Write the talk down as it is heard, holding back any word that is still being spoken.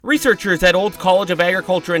Researchers at Olds College of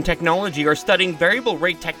Agriculture and Technology are studying variable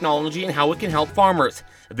rate technology and how it can help farmers.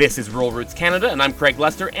 This is Rural Roots Canada, and I'm Craig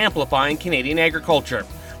Lester, amplifying Canadian agriculture.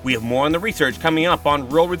 We have more on the research coming up on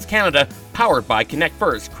Rural Roots Canada, powered by Connect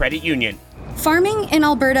First Credit Union. Farming in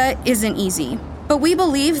Alberta isn't easy, but we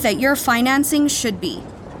believe that your financing should be.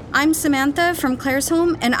 I'm Samantha from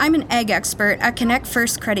Claresholm, and I'm an ag expert at Connect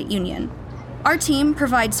First Credit Union. Our team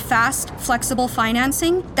provides fast, flexible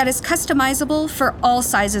financing that is customizable for all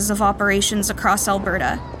sizes of operations across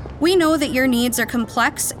Alberta. We know that your needs are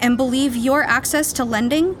complex and believe your access to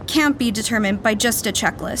lending can't be determined by just a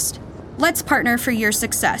checklist. Let's partner for your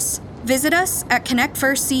success. Visit us at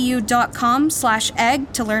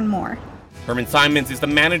connectfirstcu.com/ag to learn more. Herman Simons is the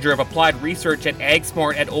manager of applied research at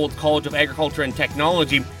AgSmart at Olds College of Agriculture and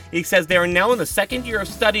Technology. He says they are now in the second year of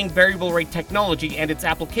studying variable rate technology and its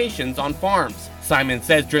applications on farms. Simon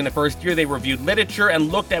says during the first year they reviewed literature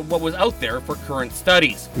and looked at what was out there for current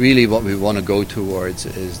studies. Really what we want to go towards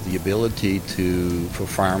is the ability for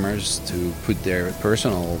farmers to put their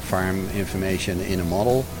personal farm information in a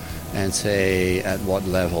model and say at what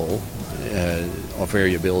level of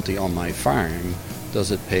variability on my farm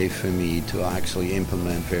does it pay for me to actually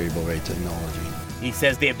implement variable rate technology. He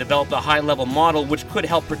says they have developed a high-level model which could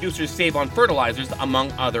help producers save on fertilizers,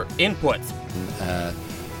 among other inputs.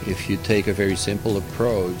 If you take a very simple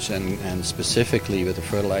approach and specifically with the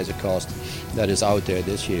fertilizer cost that is out there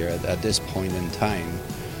this year at this point in time,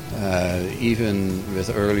 even with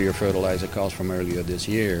earlier fertilizer costs from earlier this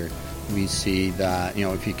year, we see that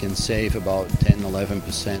if you can save about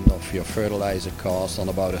 10-11% of your fertilizer cost on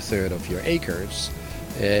about a third of your acres,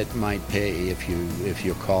 it might pay if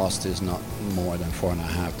your cost is not more than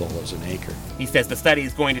 $4.50 an acre. He says the study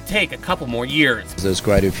is going to take a couple more years. There's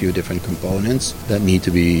quite a few different components that need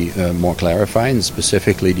to be more clarified, and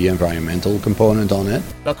specifically the environmental component on it.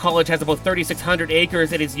 The college has about 3,600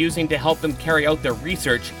 acres it is using to help them carry out their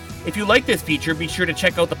research. If you like this feature, be sure to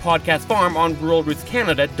check out the podcast farm on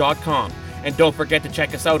ruralrootscanada.com. And don't forget to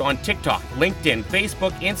check us out on TikTok, LinkedIn,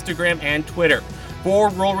 Facebook, Instagram, and Twitter. For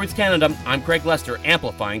Rural Roots Canada, I'm Craig Lester,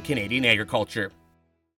 amplifying Canadian agriculture.